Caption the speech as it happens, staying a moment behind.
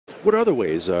What other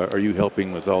ways are you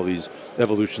helping with all these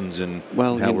evolutions in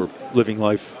how we're living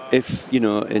life? If, you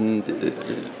know, in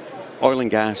oil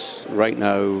and gas right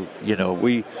now, you know,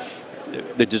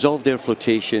 the dissolved air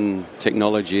flotation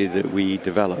technology that we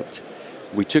developed,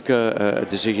 we took a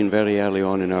decision very early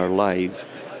on in our life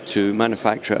to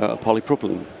manufacture a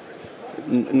polypropylene,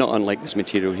 not unlike this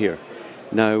material here.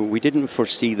 Now, we didn't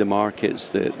foresee the markets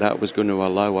that was going to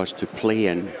allow us to play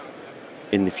in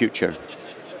the future.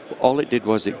 All it did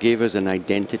was it gave us an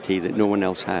identity that no one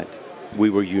else had. We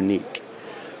were unique.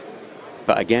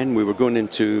 But again, we were going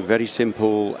into very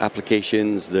simple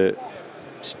applications that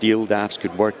steel DAFs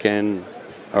could work in.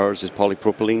 Ours is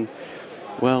polypropylene.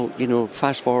 Well, you know,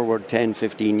 fast forward 10,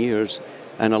 15 years,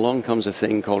 and along comes a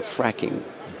thing called fracking.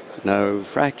 Now,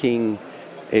 fracking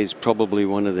is probably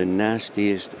one of the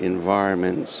nastiest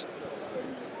environments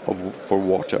for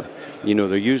water. You know,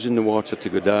 they're using the water to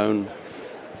go down.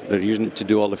 They're using it to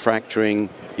do all the fracturing.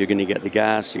 You're going to get the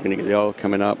gas, you're going to get the oil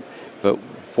coming up. But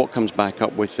what comes back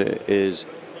up with it is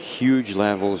huge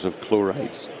levels of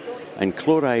chlorides. And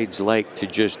chlorides like to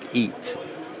just eat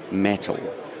metal.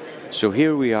 So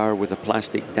here we are with a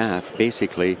plastic DAF,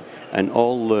 basically, and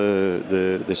all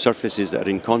the surfaces that are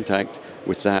in contact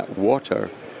with that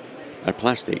water are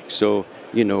plastic. So,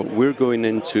 you know, we're going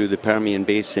into the Permian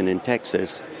Basin in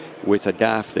Texas with a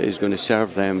DAF that is going to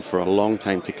serve them for a long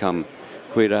time to come.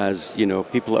 Whereas, you know,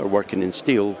 people that are working in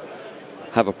steel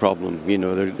have a problem. You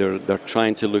know, they're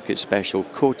trying to look at special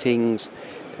coatings.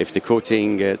 If the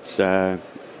coating gets,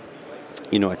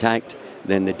 you know, attacked,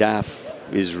 then the DAF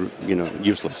is, you know,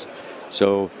 useless.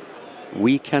 So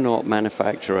we cannot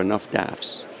manufacture enough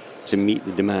DAFs to meet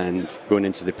the demand going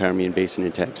into the Permian Basin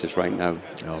in Texas right now.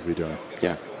 I'll be darned.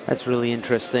 Yeah. That's really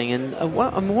interesting. And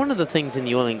one of the things in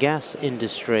the oil and gas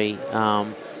industry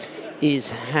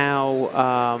is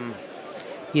how,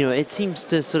 you know, it seems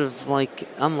to sort of like,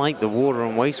 unlike the water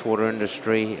and wastewater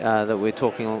industry that we're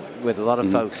talking with a lot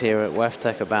of folks here at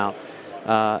WEFTEC about,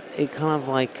 it kind of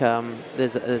like,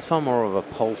 there's far more of a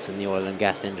pulse in the oil and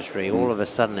gas industry. All of a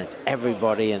sudden it's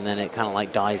everybody, and then it kind of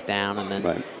like dies down, and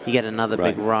then you get another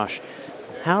big rush.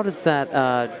 How does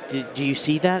that, do you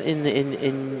see that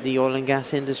in the oil and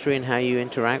gas industry and how you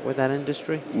interact with that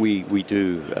industry? We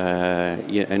do,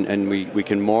 yeah, and we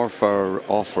can morph our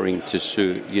offering to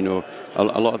suit. You know, a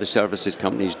lot of the services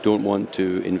companies don't want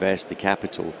to invest the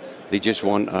capital. They just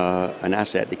want an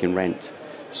asset they can rent.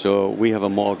 So we have a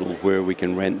model where we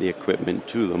can rent the equipment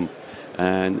to them,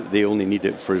 and they only need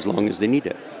it for as long as they need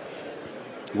it.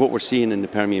 What we're seeing in the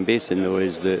Permian Basin, though,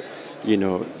 is that, you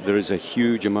know, there is a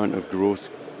huge amount of growth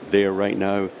there right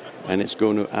now, and it's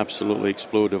going to absolutely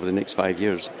explode over the next 5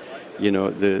 years. You know,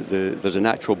 there's a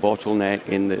natural bottleneck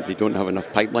in that they don't have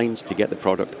enough pipelines to get the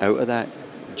product out of that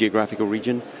geographical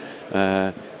region.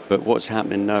 But what's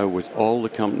happening now with all the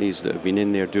companies that have been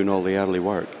in there doing all the early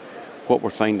work, what we're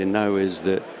finding now is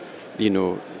that, you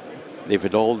know, they've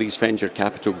had all these venture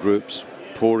capital groups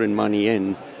pouring money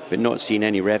in, but not seeing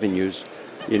any revenues,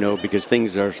 you know, because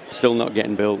things are still not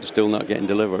getting built, still not getting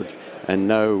delivered. And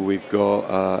now we've got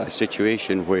a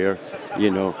situation where,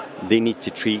 you know, they need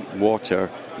to treat water,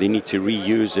 they need to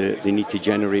reuse it, they need to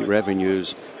generate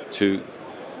revenues to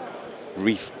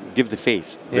give the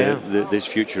faith that this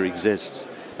future exists.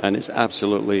 And it's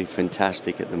absolutely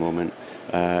fantastic at the moment.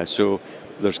 So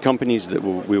there's companies that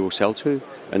we will sell to,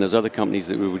 and there's other companies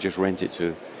that we will just rent it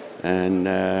to. And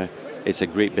it's a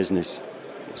great business.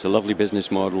 It's a lovely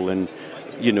business model. And,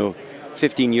 you know,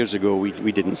 15 years ago,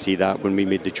 we didn't see that when we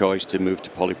made the choice to move to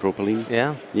polypropylene.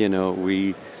 Yeah. You know,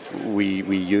 we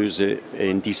use it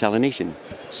in desalination,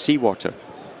 seawater.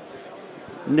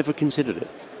 Never considered it.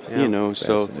 Yeah. You know,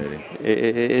 so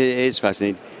it is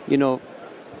fascinating. You know,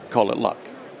 call it luck.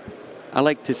 I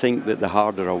like to think that the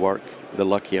harder I work, the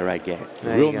luckier I get.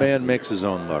 The real man makes his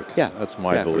own luck. Yeah. That's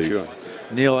my belief. For sure.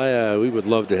 Neil, we would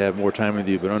love to have more time with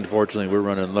you, but unfortunately we're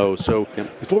running low. So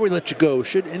before we let you go,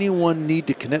 should anyone need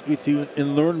to connect with you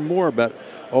and learn more about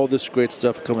all this great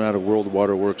stuff coming out of World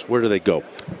Water Works, where do they go?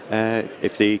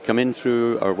 If they come in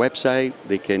through our website,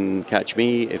 they can catch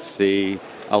me.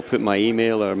 I'll put my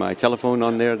email or my telephone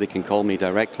on there. They can call me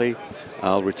directly.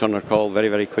 I'll return their call very,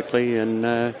 very quickly,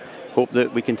 and hope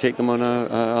that we can take them on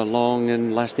a long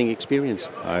and lasting experience.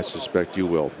 I suspect you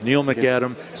will. Neil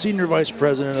McAdam, Senior Vice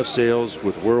President of Sales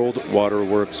with World Water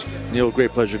Works. Neil,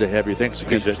 great pleasure to have you. Thanks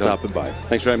again for stopping by.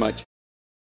 Thanks very much.